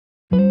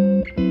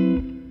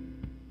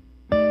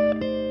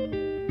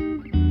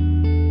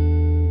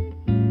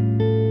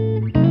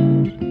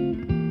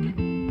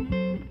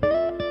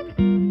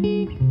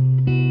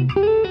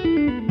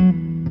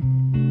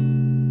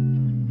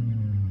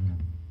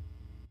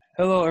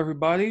Hello,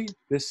 everybody.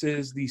 This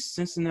is the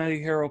Cincinnati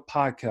Herald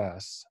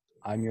podcast.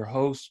 I'm your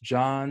host,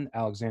 John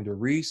Alexander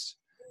Reese,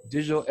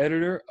 digital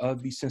editor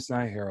of the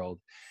Cincinnati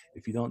Herald.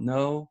 If you don't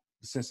know,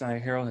 the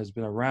Cincinnati Herald has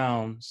been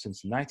around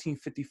since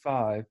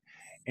 1955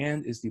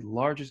 and is the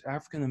largest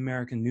African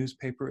American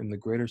newspaper in the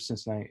greater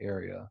Cincinnati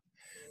area.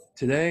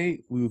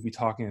 Today, we will be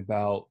talking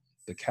about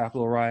the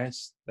Capitol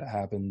riots that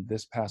happened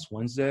this past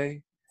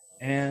Wednesday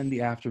and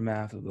the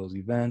aftermath of those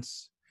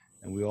events.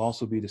 And we'll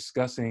also be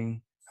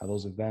discussing how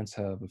those events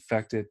have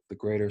affected the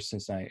greater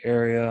Cincinnati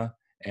area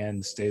and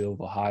the state of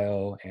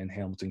Ohio and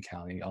Hamilton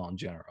County all in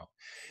general.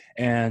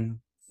 And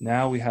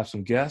now we have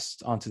some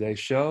guests on today's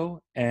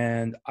show,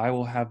 and I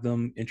will have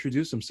them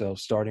introduce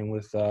themselves, starting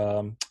with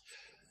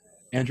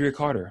Andrea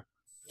Carter.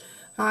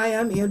 Hi,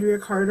 I'm Andrea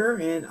Carter,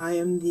 and I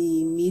am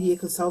the media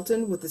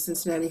consultant with the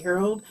Cincinnati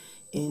Herald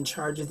in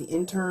charge of the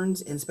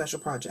interns and special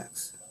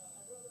projects.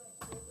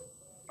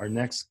 Our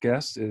next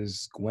guest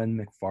is Gwen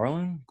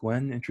McFarland.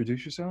 Gwen,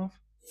 introduce yourself.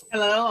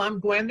 Hello, I'm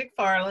Gwen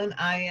McFarland.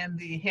 I am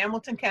the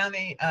Hamilton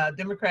County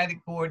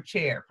Democratic Board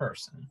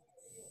chairperson.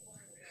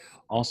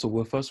 Also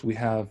with us, we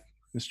have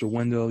Mr.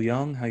 Wendell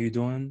Young. How you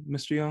doing,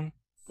 Mr. Young?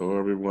 Hello,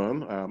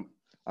 everyone.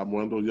 I'm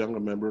Wendell Young, a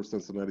member of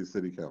Cincinnati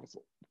City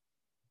Council.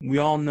 We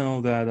all know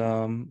that,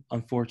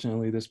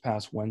 unfortunately, this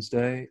past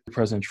Wednesday,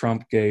 President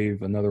Trump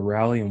gave another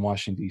rally in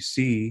Washington,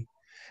 D.C.,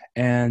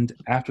 and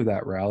after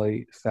that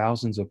rally,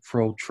 thousands of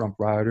pro-Trump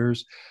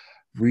rioters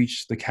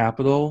reached the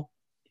Capitol.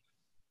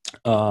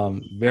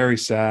 Very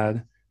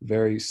sad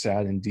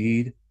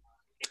indeed.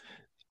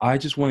 I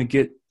just want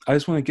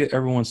to get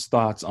everyone's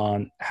thoughts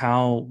on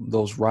how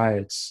those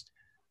riots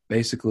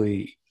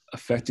basically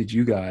affected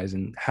you guys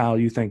and how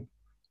you think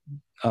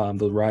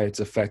the riots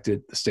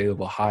affected the state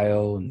of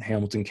Ohio and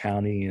Hamilton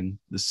County and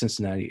the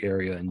Cincinnati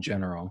area in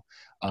general.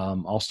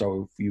 I'll start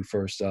with you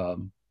first,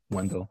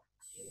 Wendell.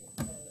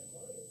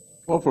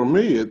 Well, for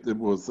me, it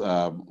was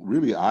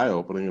really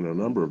eye-opening in a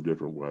number of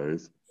different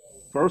ways.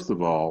 First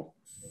of all,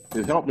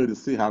 it helped me to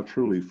see how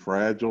truly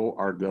fragile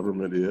our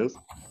government is.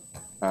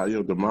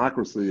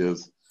 Democracy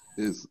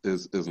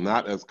is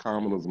not as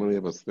common as many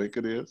of us think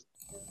it is,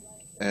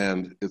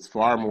 and it's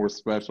far more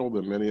special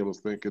than many of us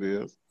think it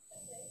is.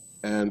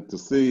 And to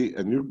see,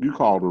 and you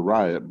called a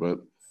riot, but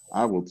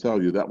I will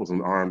tell you that was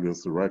an armed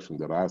insurrection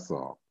that I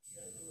saw.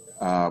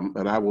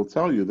 And I will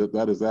tell you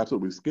that is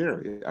absolutely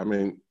scary. I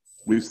mean,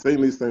 we've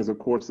seen these things, of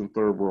course, in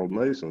third world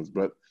nations,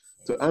 but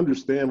to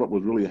understand what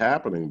was really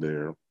happening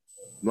there,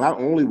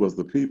 not only was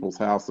the People's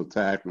House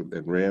attacked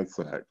and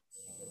ransacked,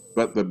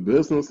 but the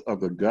business of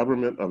the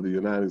government of the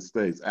United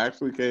States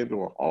actually came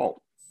to a halt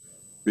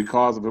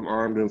because of an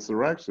armed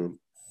insurrection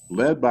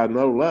led by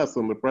no less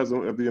than the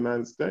President of the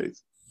United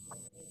States.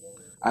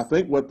 I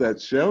think what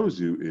that shows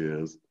you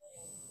is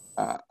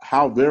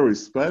how very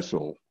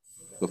special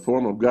the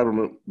form of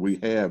government we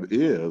have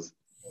is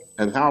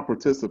and how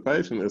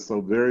participation is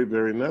so very,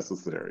 very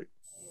necessary.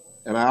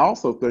 And I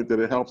also think that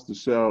it helps to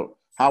show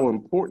how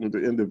important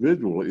the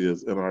individual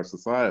is in our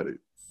society.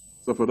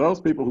 So for those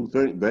people who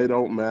think they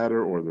don't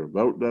matter or their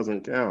vote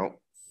doesn't count,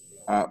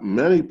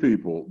 many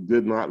people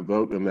did not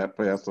vote in that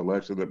past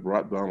election that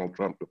brought Donald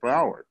Trump to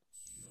power.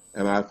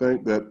 And I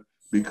think that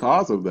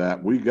because of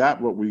that, we got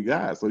what we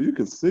got. So you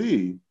can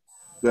see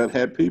that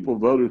had people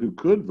voted who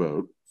could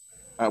vote,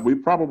 we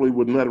probably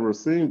would never have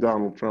seen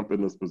Donald Trump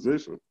in this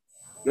position.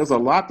 There's a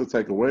lot to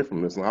take away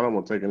from this, and I don't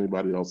want to take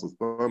anybody else's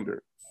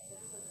thunder.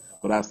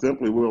 But I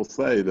simply will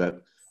say that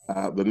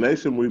the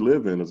nation we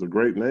live in is a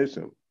great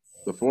nation.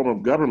 The form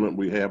of government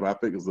we have, I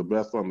think, is the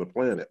best on the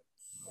planet.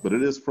 But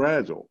it is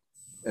fragile,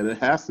 and it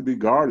has to be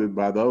guarded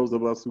by those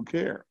of us who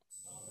care.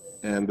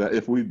 And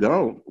if we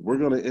don't, we're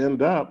going to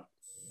end up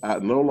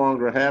no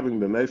longer having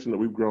the nation that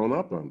we've grown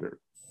up under.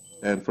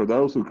 And for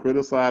those who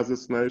criticize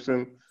this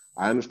nation,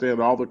 I understand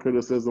all the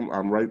criticism.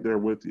 I'm right there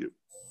with you.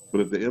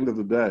 But at the end of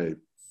the day,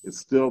 it's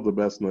still the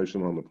best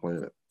nation on the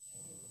planet.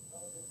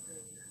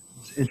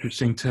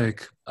 Interesting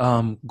take.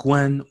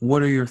 Gwen,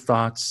 what are your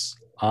thoughts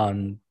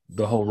on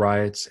the whole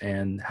riots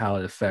and how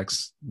it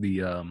affects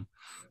the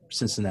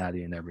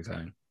Cincinnati and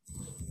everything?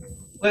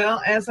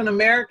 Well, as an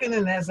American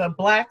and as a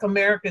Black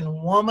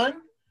American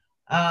woman,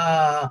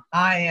 I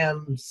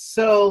am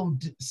so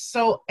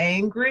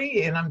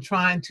angry, and I'm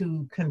trying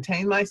to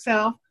contain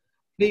myself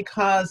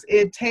because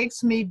it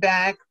takes me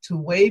back to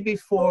way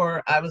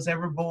before I was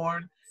ever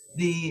born.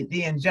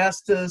 The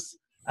injustice,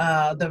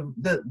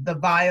 the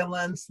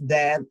violence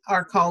that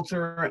our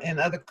culture and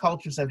other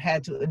cultures have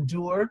had to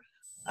endure.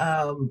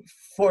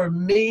 For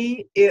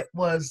me, it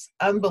was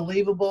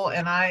unbelievable,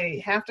 and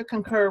I have to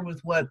concur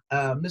with what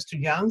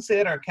Mr. Young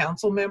said, our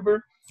council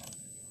member.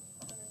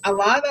 A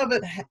lot of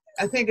it,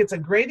 I think it's a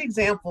great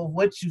example of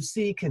what you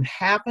see can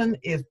happen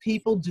if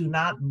people do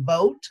not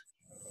vote.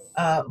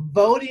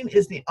 Voting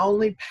is the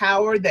only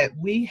power that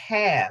we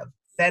have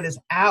that is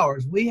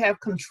ours. We have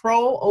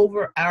control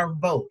over our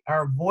vote.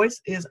 Our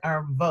voice is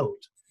our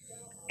vote.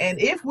 And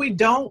if we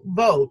don't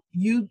vote,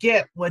 you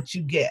get what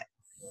you get.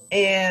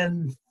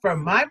 And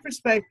from my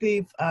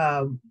perspective,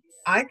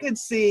 I could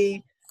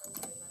see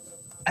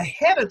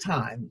ahead of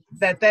time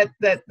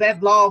that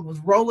log was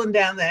rolling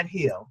down that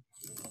hill.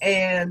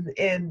 And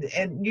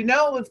you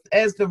know,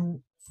 as the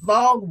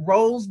log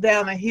rolls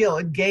down a hill,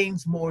 it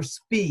gains more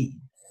speed.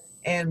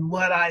 And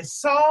what I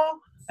saw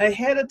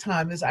ahead of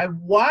time is I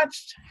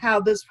watched how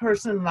this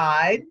person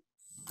lied.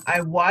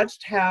 I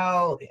watched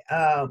how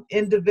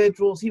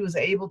individuals he was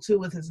able to,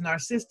 with his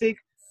narcissistic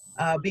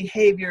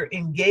behavior,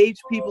 engage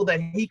people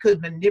that he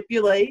could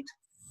manipulate.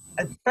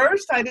 At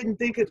first, I didn't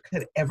think it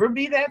could ever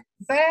be that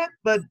bad,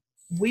 but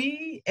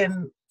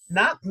and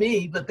not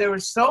me, but there were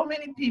so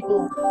many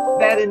people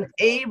that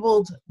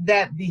enabled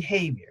that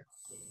behavior.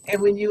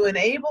 And when you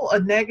enable a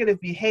negative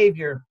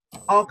behavior,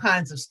 all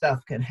kinds of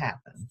stuff can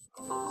happen.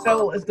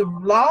 So as the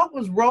log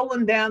was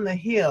rolling down the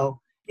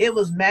hill, it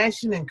was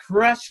mashing and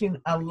crushing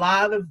a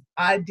lot of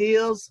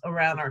ideals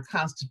around our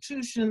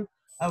Constitution,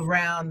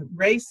 around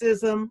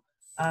racism,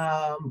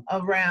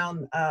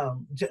 around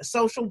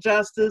social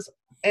justice,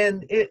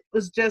 and it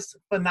was just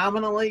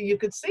phenomenally, you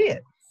could see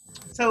it.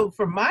 So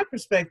from my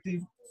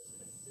perspective,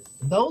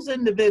 those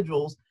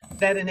individuals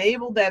that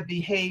enabled that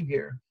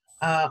behavior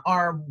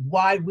are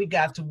why we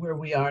got to where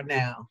we are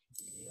now.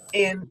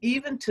 And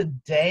even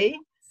today,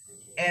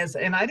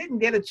 and I didn't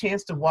get a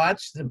chance to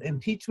watch the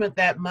impeachment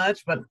that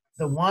much, but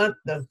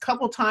the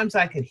couple times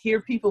I could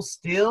hear people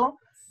still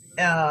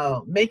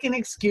making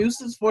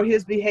excuses for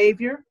his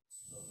behavior.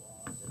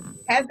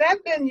 Had that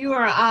been you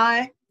or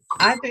I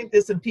think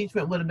this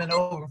impeachment would have been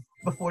over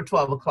before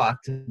 12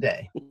 o'clock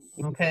today.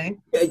 Okay?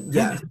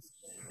 Yeah.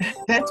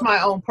 That's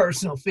my own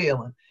personal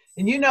feeling.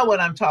 And you know what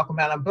I'm talking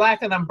about. I'm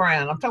black and I'm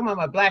brown. I'm talking about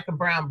my black and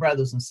brown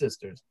brothers and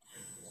sisters.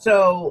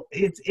 So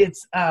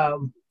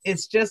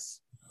it's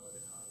just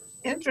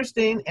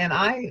interesting. And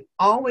I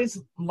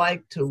always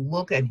like to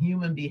look at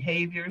human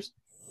behaviors.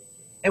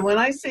 And when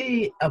I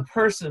see a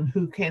person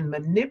who can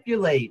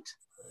manipulate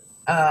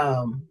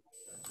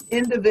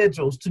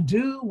individuals to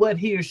do what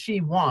he or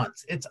she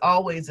wants, it's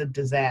always a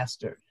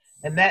disaster.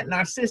 And that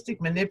narcissistic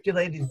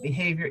manipulative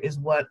behavior is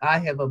what I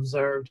have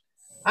observed.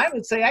 I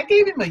would say I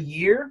gave him a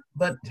year,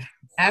 but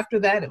after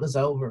that, it was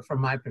over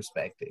from my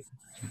perspective.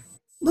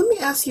 Let me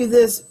ask you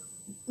this.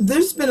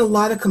 There's been a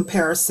lot of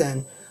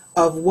comparison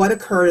of what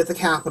occurred at the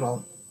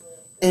Capitol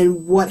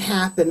and what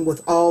happened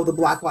with all the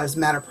Black Lives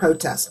Matter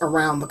protests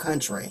around the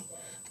country.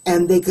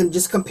 And they can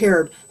just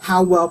compare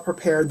how well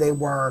prepared they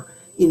were,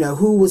 you know,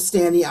 who was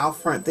standing out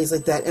front, things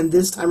like that. And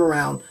this time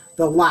around,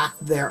 the lack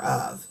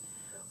thereof.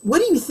 What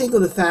do you think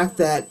of the fact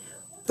that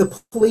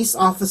the police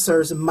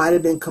officers might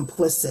have been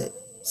complicit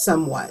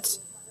somewhat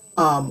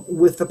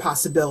with the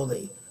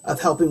possibility of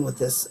helping with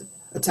this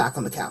attack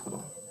on the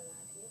Capitol?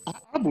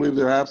 I believe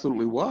there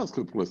absolutely was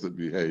complicit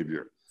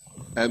behavior,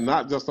 and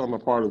not just on the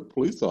part of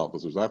police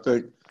officers. I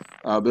think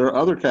there are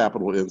other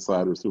Capitol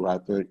insiders who I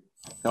think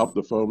helped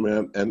to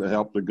foment and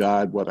helped to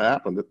guide what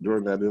happened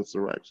during that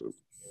insurrection.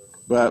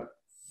 But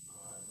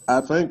I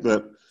think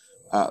that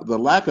the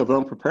lack of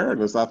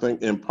unpreparedness, I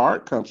think, in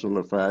part comes from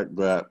the fact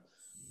that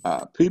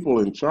people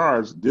in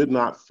charge did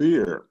not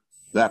fear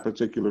that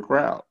particular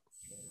crowd.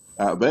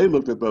 They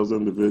looked at those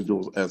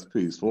individuals as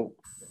peaceful.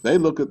 They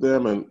look at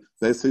them and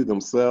they see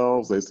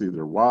themselves, they see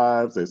their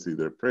wives, they see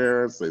their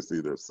parents, they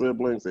see their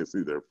siblings, they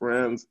see their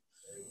friends.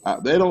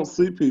 They don't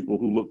see people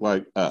who look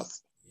like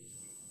us.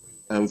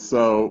 And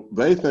so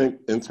they think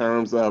in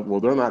terms of, well,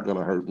 they're not going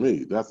to hurt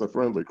me. That's a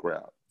friendly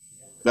crowd.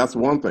 That's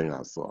one thing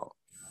I saw.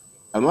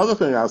 Another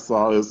thing I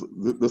saw is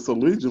this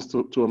allegiance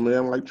to a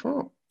man like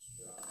Trump.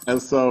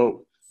 And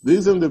so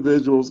these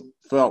individuals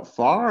felt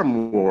far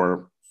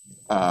more,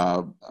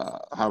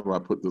 how do I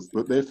put this?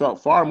 They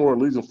felt far more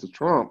allegiance to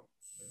Trump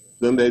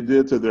than they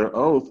did to their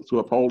oath to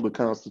uphold the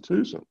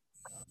Constitution.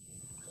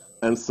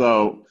 And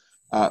so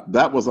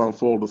that was on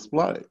full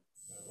display.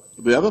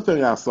 The other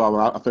thing I saw,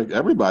 and I think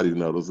everybody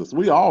noticed this,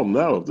 we all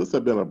know if this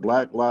had been a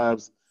Black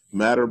Lives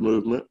Matter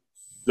movement,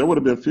 there would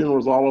have been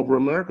funerals all over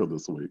America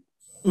this week.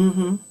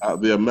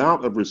 Mm-hmm. The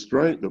amount of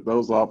restraint that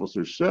those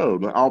officers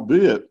showed,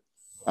 albeit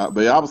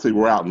they obviously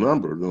were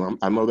outnumbered, and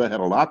I know that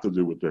had a lot to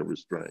do with their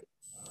restraint.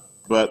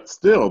 But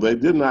still, they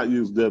did not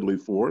use deadly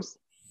force.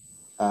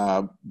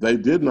 They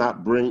did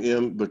not bring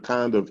in the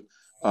kind of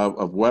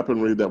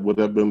weaponry that would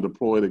have been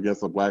deployed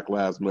against the Black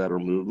Lives Matter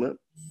movement.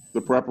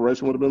 The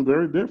preparation would have been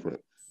very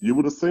different. You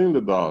would have seen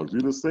the dogs.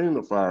 You'd have seen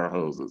the fire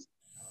hoses.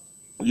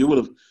 You would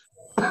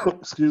have,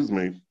 excuse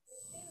me,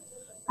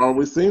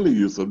 always seen the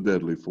use of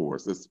deadly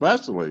force,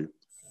 especially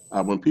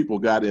when people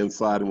got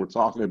inside and were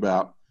talking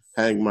about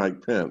hang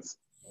Mike Pence.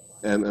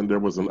 And there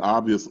was an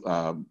obvious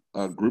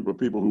group of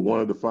people who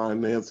wanted to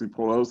find Nancy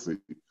Pelosi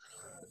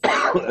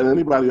and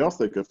anybody else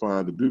they could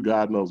find to do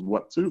God knows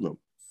what to them.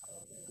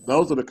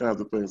 Those are the kinds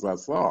of things I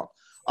saw.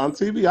 On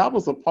TV, I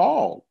was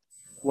appalled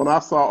when I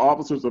saw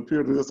officers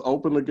appear to just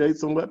open the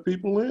gates and let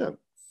people in.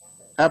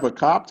 Have a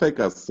cop take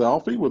a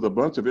selfie with a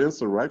bunch of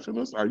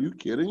insurrectionists? Are you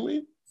kidding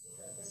me?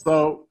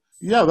 So,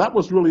 yeah, that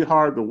was really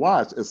hard to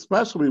watch,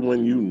 especially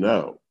when you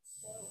know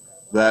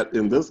that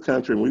in this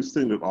country, and we've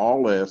seen it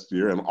all last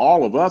year, and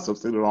all of us have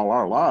seen it all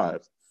our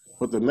lives,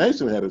 but the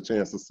nation had a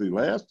chance to see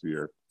last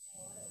year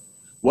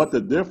what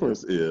the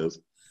difference is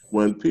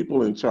when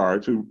people in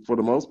charge, who for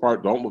the most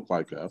part don't look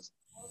like us,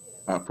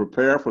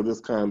 prepare for this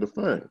kind of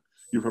thing.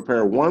 You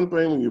prepare one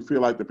thing when you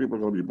feel like the people are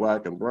going to be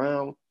black and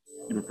brown.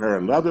 You prepare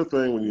another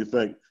thing when you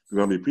think they're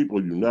going to be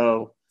people you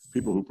know,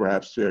 people who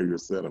perhaps share your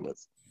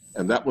sentiments.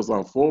 And that was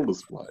on full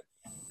display.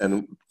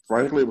 And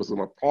frankly, it was an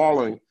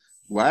appalling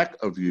lack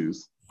of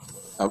use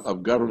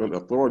of government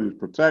authority to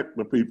protect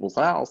the people's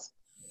house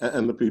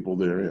and the people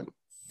therein.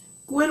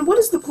 Gwen, what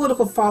is the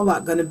political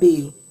fallout going to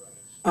be,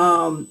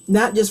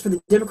 not just for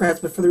the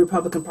Democrats, but for the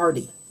Republican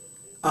Party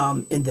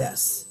in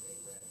this?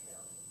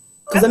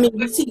 Because, I mean,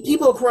 you see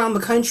people around the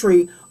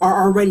country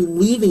are already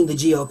leaving the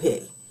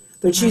GOP.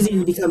 They're choosing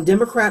to become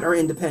Democrat or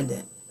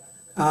independent.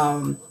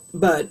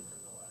 But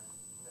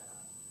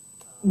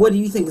what do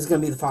you think is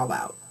going to be the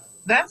fallout?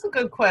 That's a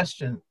good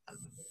question.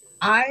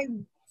 I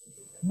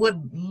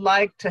would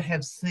like to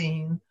have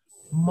seen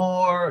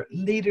more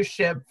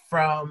leadership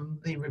from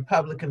the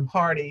Republican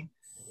Party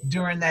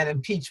during that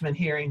impeachment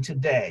hearing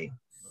today.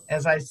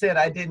 As I said,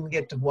 I didn't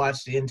get to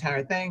watch the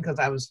entire thing because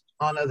I was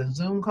on other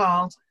Zoom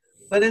calls.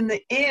 But in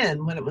the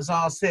end, when it was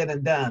all said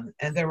and done,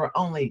 and there were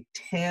only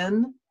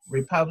 10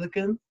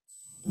 Republicans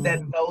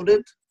that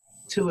voted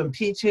to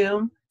impeach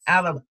him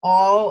out of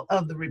all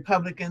of the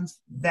Republicans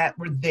that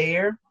were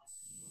there,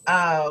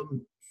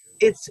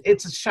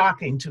 it's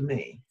shocking to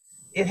me.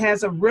 It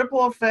has a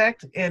ripple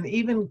effect, and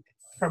even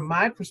from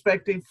my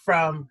perspective,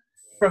 from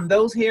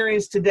those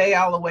hearings today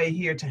all the way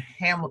here to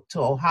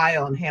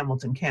Ohio and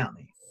Hamilton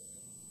County.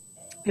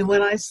 And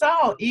when I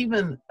saw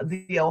even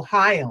the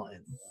Ohio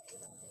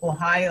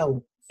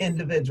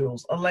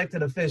individuals,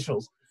 elected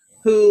officials,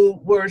 who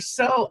were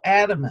so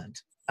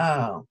adamant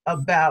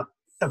about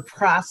the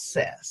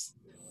process,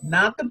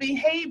 not the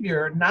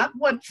behavior, not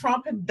what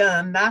Trump had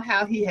done, not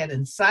how he had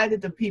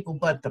incited the people,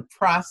 but the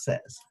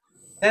process.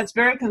 That's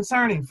very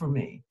concerning for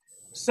me.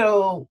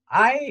 So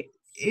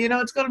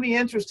it's going to be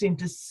interesting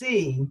to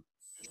see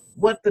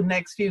what the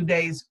next few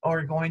days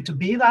are going to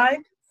be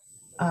like.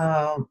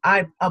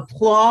 I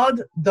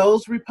applaud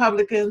those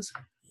Republicans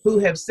who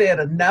have said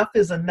enough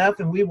is enough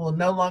and we will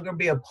no longer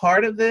be a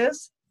part of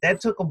this. That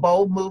took a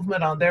bold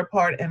movement on their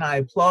part, and I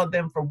applaud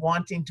them for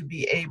wanting to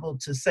be able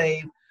to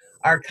save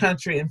our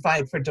country and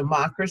fight for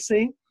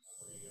democracy.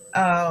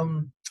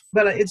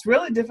 But it's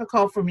really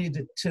difficult for me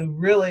to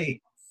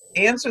really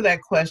answer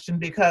that question,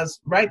 because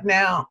right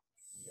now,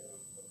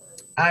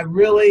 I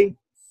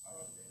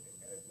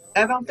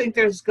don't think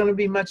there's going to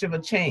be much of a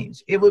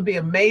change. It would be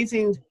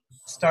amazing,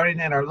 starting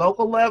at our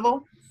local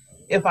level,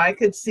 if I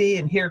could see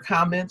and hear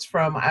comments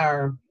from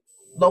our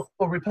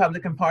local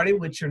Republican Party,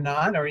 which you're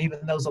not, or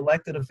even those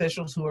elected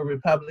officials who are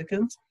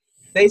Republicans.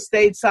 They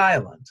stayed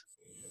silent.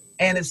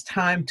 And it's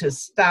time to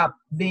stop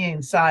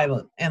being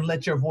silent and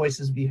let your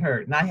voices be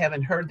heard. And I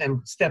haven't heard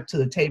them step to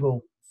the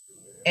table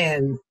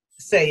and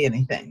say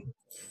anything.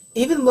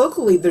 Even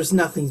locally, there's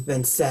nothing's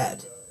been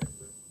said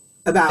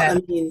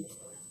about,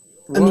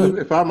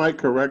 if I might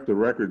correct the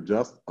record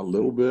just a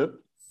little bit.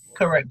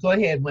 Correct. Go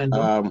ahead,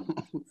 Wendell.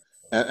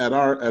 At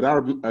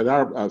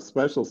our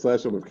special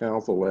session of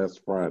council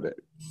last Friday,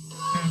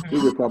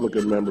 2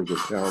 Republican members of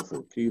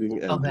council,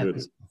 Keating and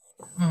Goody,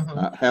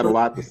 had a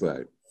lot to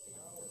say.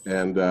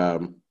 And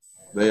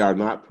they are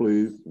not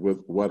pleased with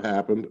what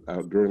happened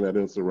during that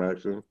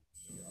insurrection.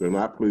 They're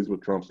not pleased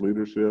with Trump's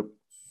leadership,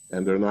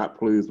 and they're not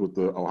pleased with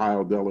the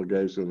Ohio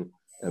delegation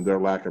and their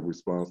lack of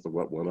response to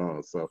what went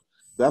on. So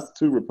that's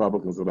 2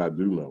 Republicans that I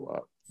do know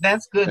of.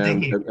 That's good to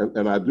hear.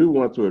 And I do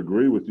want to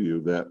agree with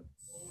you that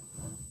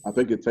I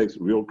think it takes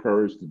real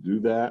courage to do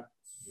that.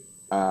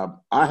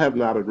 I have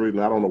not agreed,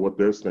 and I don't know what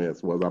their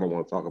stance was. I don't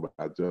want to talk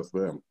about just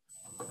them.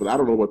 But I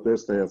don't know what their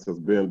stance has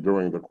been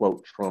during the,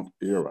 quote, Trump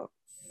era.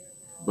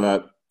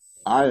 But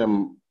I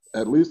am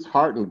at least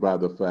heartened by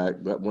the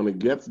fact that when it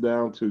gets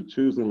down to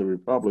choosing the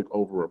Republic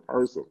over a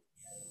person,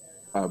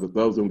 that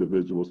those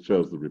individuals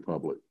chose the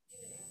Republic.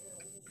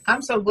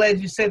 I'm so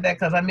glad you said that,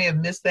 because I may have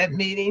missed that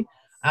meeting.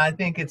 I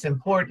think it's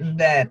important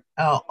that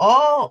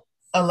all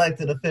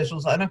elected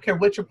officials, I don't care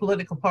what your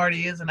political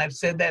party is, and I've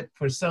said that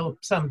for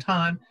some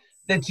time,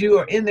 that you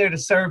are in there to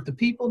serve the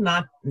people,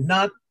 not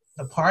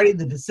the party,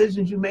 the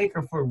decisions you make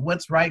are for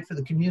what's right for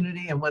the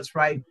community and what's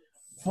right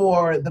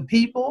for the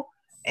people.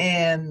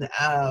 And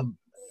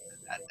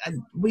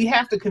we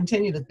have to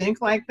continue to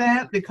think like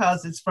that,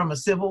 because it's from a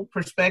civil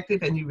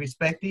perspective and you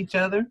respect each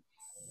other,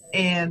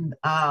 and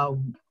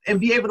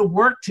be able to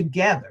work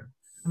together.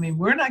 I mean,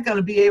 we're not going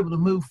to be able to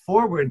move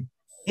forward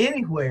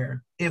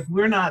anywhere if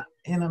we're not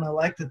in an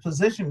elected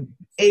position,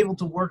 able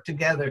to work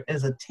together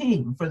as a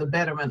team for the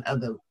betterment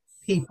of the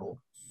people.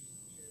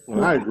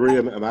 Well, I agree.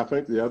 And I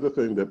think the other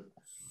thing that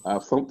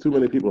too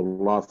many people have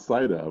lost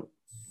sight of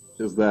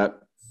is that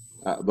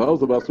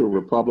those of us who are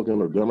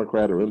Republican or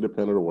Democrat or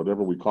independent or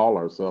whatever we call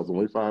ourselves, when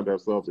we find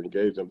ourselves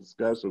engaged in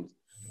discussions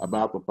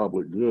about the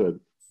public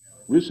good,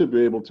 we should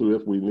be able to,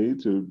 if we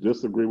need to,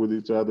 disagree with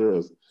each other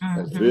as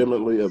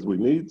vehemently as we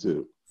need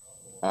to.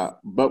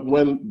 But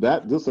when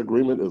that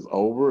disagreement is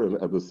over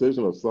and a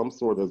decision of some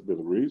sort has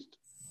been reached,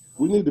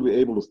 we need to be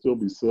able to still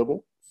be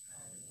civil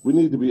We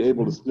need to be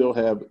able to still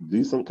have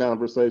decent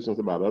conversations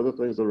about other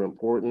things that are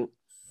important.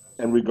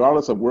 And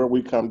regardless of where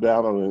we come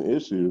down on an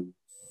issue,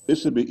 it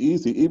should be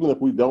easy, even if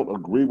we don't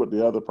agree with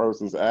the other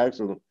person's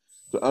action,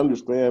 to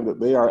understand that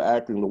they are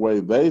acting the way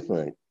they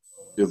think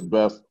is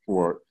best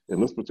for, in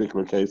this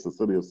particular case, the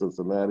city of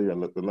Cincinnati,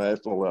 and at the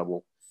national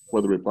level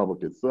for the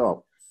republic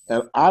itself.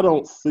 And I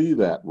don't see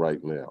that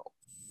right now.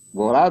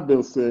 What I've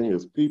been seeing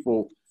is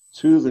people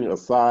choosing a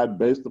side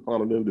based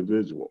upon an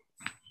individual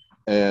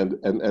and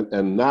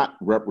not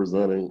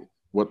representing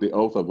what the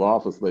oath of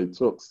office they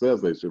took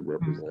says they should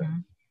represent.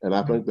 And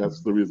I think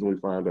that's the reason we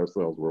find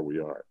ourselves where we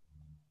are.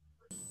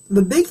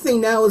 The big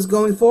thing now is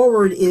going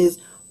forward is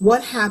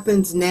what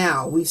happens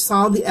now. We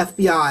saw the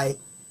FBI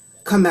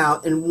come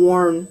out and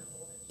warn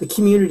the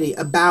community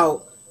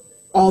about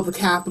all the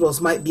capitals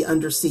might be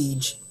under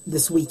siege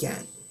this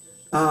weekend.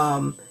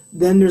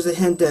 Then there's a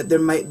hint that there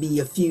might be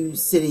a few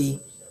city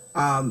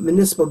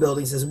municipal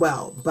buildings as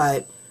well.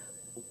 But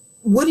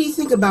what do you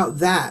think about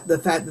that? The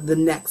fact that the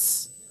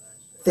next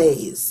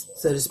phase,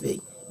 so to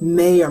speak,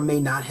 may or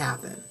may not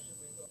happen?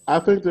 I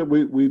think that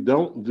we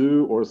don't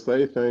do or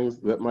say things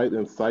that might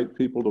incite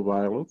people to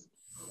violence.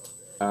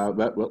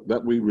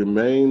 That we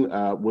remain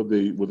with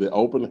the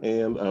open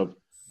hand of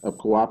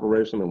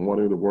cooperation and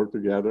wanting to work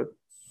together,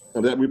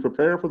 and that we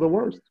prepare for the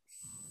worst.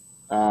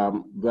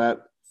 That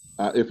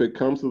if it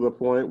comes to the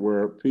point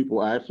where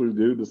people actually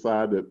do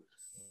decide that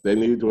they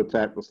need to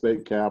attack the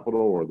state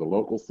capitol or the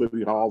local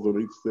city halls of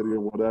each city or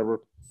whatever,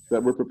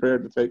 that we're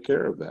prepared to take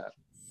care of that.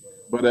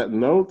 But at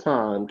no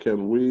time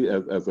can we,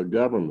 as a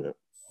government,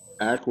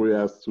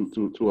 acquiesce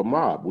to a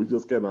mob. We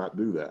just cannot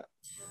do that.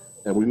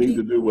 And we need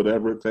to do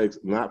whatever it takes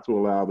not to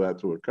allow that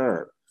to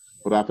occur.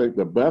 But I think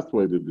the best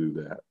way to do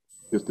that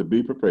is to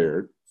be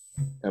prepared.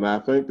 And I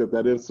think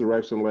that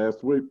insurrection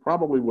last week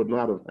probably would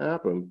not have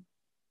happened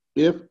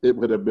if it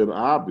would have been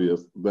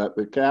obvious that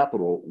the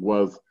Capitol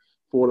was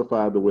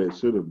fortified the way it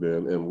should have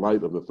been in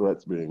light of the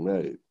threats being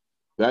made.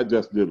 That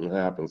just didn't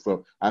happen.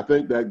 So I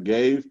think that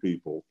gave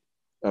people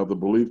the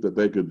belief that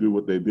they could do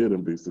what they did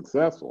and be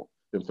successful.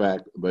 In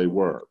fact, they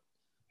were.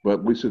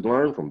 But we should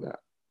learn from that.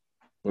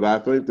 But I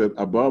think that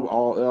above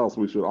all else,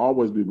 we should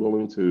always be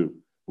willing to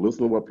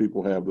listen to what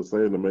people have to say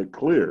and to make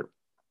clear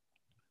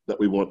that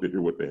we want to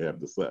hear what they have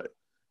to say.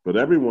 But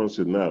everyone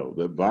should know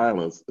that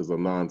violence is a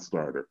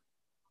non-starter.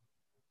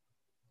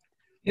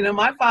 You know,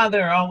 my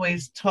father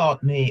always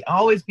taught me,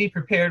 always be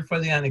prepared for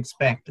the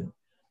unexpected.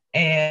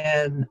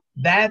 And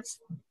that's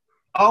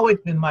always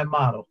been my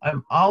motto.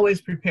 I'm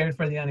always prepared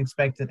for the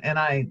unexpected. And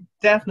I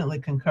definitely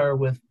concur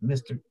with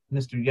Mr.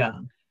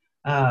 Young.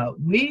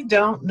 We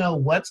don't know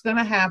what's going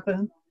to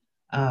happen.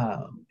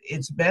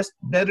 It's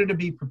better to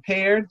be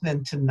prepared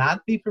than to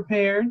not be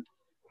prepared.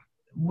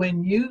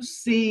 When you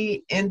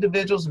see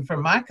individuals, and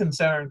from my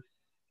concern,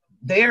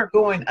 they are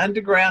going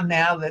underground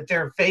now that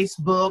their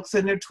Facebooks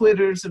and their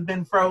Twitters have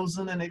been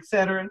frozen and et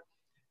cetera.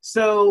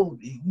 So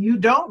you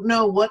don't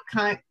know what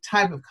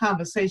type of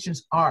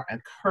conversations are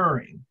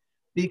occurring,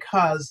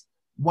 because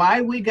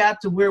why we got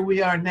to where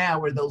we are now,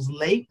 where those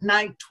late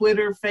night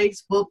Twitter,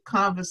 Facebook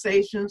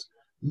conversations,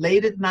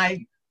 late at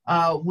night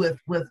with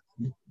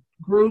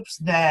groups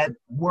that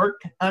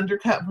work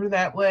undercover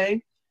that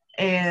way.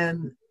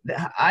 And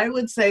I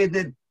would say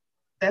that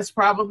that's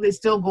probably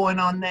still going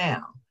on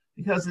now,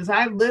 because as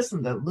I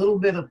listened, a little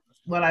bit of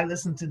what I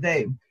listened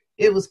today,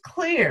 it was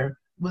clear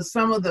with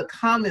some of the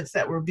comments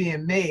that were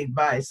being made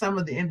by some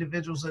of the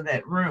individuals in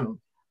that room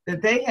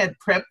that they had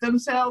prepped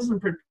themselves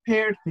and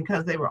prepared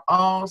because they were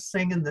all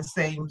singing the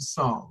same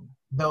song,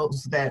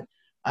 those that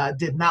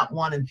did not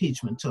want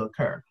impeachment to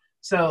occur.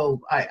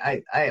 So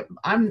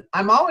I'm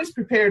always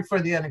prepared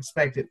for the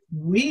unexpected.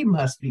 We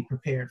must be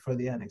prepared for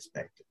the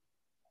unexpected.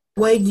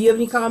 Wade, do you have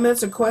any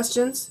comments or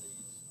questions?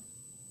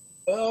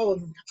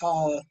 Well,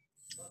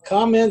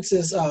 comments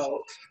is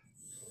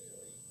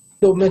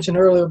Bill mentioned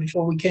earlier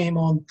before we came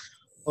on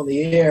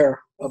the air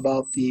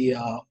about the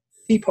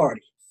Tea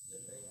Party.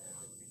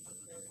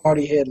 The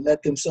party had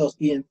let themselves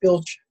be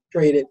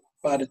infiltrated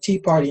by the Tea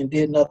Party and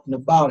did nothing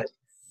about it.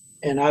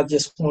 And I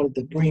just wanted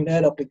to bring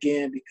that up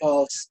again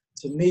because,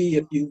 to me,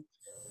 if you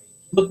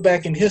look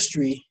back in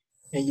history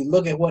and you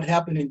look at what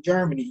happened in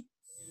Germany,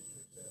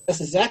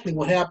 that's exactly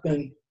what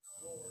happened.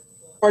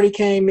 The party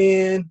came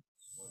in,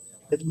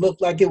 it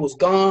looked like it was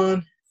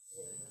gone,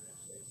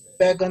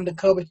 back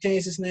undercover,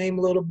 changed its name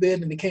a little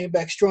bit, and it came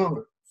back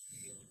stronger.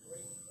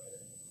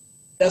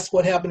 That's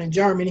what happened in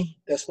Germany.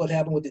 That's what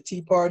happened with the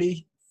Tea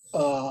Party.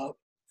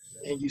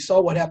 And you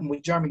saw what happened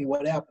with Germany,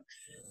 what happened.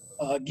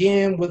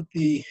 Again, with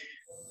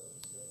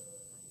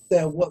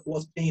what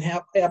was being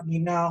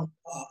happening now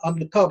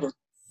undercover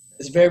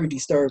is very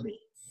disturbing,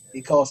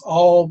 because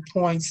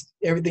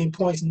everything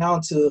points now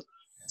to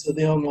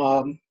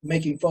them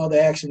making further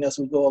action as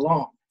we go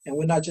along. And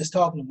we're not just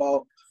talking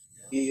about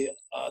the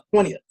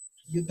 20th.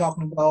 You're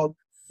talking about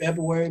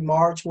February,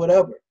 March,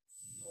 whatever.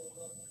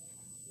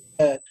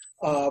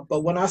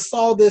 But when I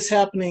saw this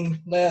happening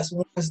last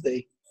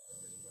Wednesday,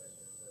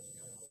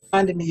 it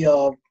reminded me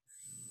of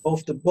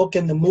both the book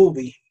and the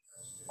movie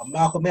of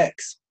Malcolm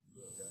X.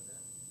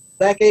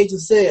 black agent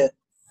said,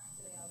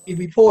 he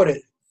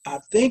reported, I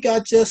think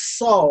I just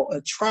saw a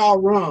trial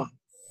run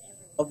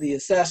of the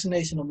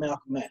assassination of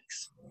Malcolm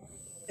X.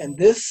 And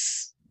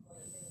this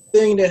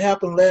thing that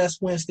happened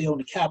last Wednesday on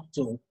the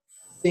Capitol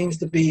seems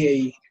to be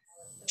a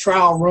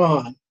trial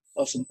run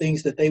of some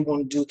things that they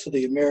want to do to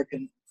the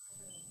American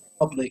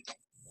public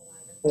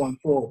going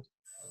forward.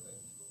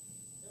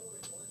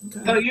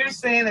 So you're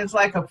saying it's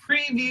like a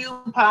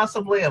preview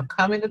possibly of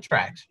coming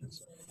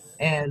attractions.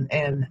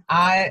 And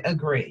I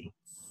agree.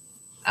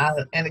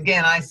 And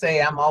again, I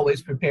say I'm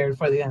always prepared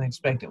for the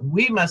unexpected.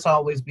 We must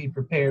always be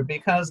prepared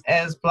because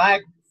as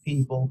Black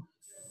people,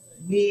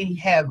 we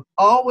have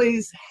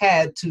always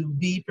had to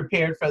be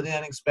prepared for the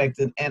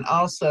unexpected and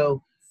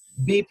also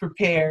be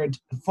prepared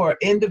for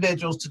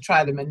individuals to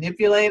try to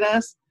manipulate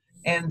us.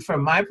 And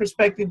from my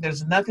perspective,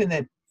 there's nothing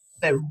that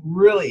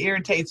really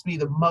irritates me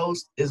the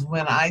most is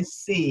when I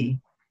see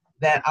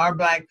that our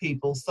Black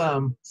people,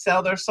 some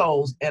sell their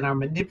souls and are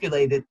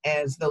manipulated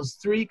as those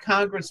 3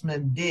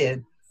 congressmen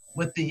did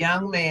with the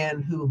young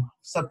man who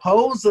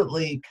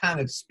supposedly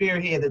kind of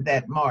spearheaded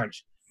that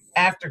march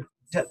after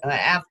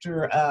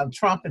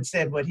Trump had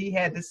said what he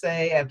had to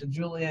say, after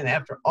Julian,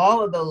 after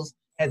all of those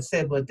had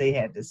said what they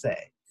had to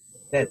say,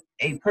 that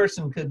a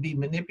person could be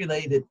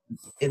manipulated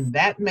in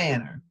that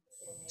manner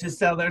to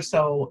sell their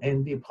soul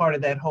and be a part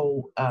of that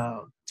whole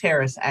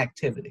terrorist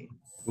activity.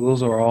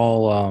 Those are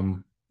all,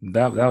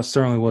 that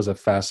certainly was a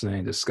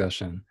fascinating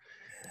discussion.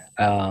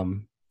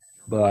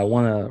 But I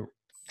want to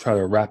try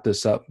to wrap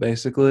this up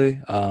basically.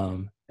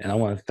 And I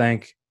want to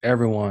thank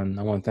everyone.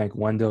 I want to thank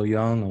Wendell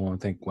Young. I want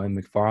to thank Gwen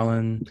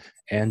McFarland,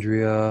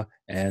 Andrea,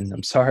 and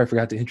I'm sorry I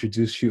forgot to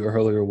introduce you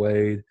earlier,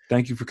 Wade.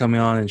 Thank you for coming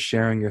on and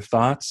sharing your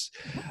thoughts.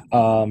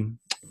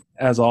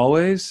 As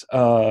always,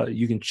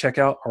 you can check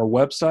out our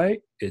website.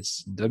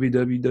 It's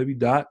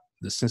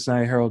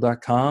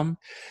www.thecincinnatiherald.com.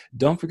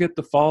 Don't forget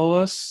to follow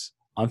us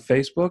on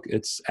Facebook.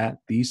 It's at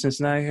The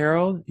Cincinnati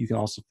Herald. You can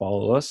also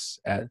follow us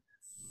at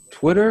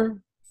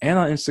Twitter and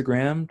on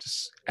Instagram,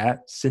 just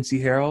at Cincy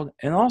Herald.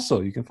 And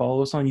also, you can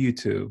follow us on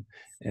YouTube.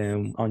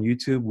 And on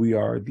YouTube, we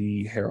are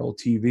The Herald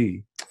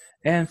TV.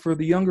 And for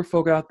the younger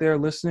folk out there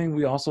listening,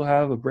 we also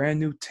have a brand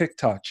new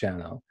TikTok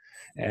channel.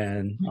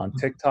 And on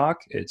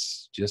TikTok,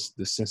 it's just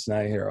The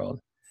Cincinnati Herald.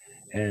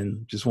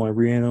 And just want to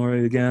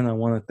reiterate again, I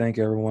want to thank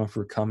everyone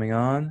for coming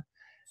on.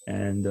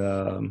 And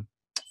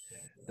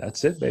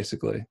that's it,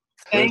 basically.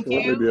 Thank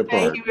you.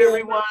 Thank you,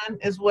 everyone,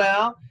 as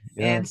well.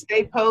 Yeah. And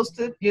stay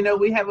posted. You know,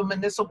 we have a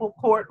municipal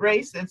court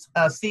race. It's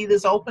a seat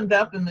is opened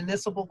up in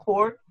municipal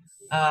court.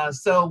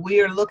 So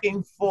we are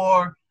looking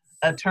for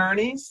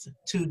attorneys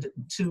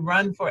to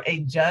run for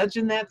a judge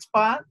in that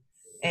spot.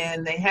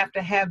 And they have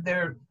to have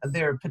their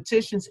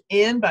petitions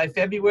in by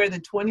February the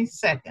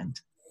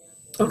 22nd,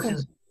 which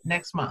is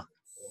next month.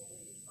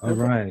 All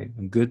right.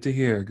 Good to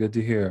hear. Good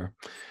to hear.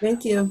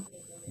 Thank you.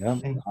 Yeah.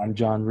 I'm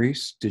John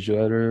Reese, digital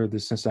editor of the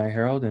Cincinnati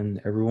Herald,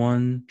 and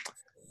everyone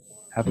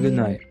have a good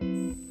night.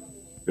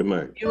 Good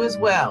night. You as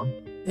well.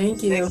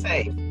 Thank you.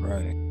 Stay safe.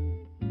 Right.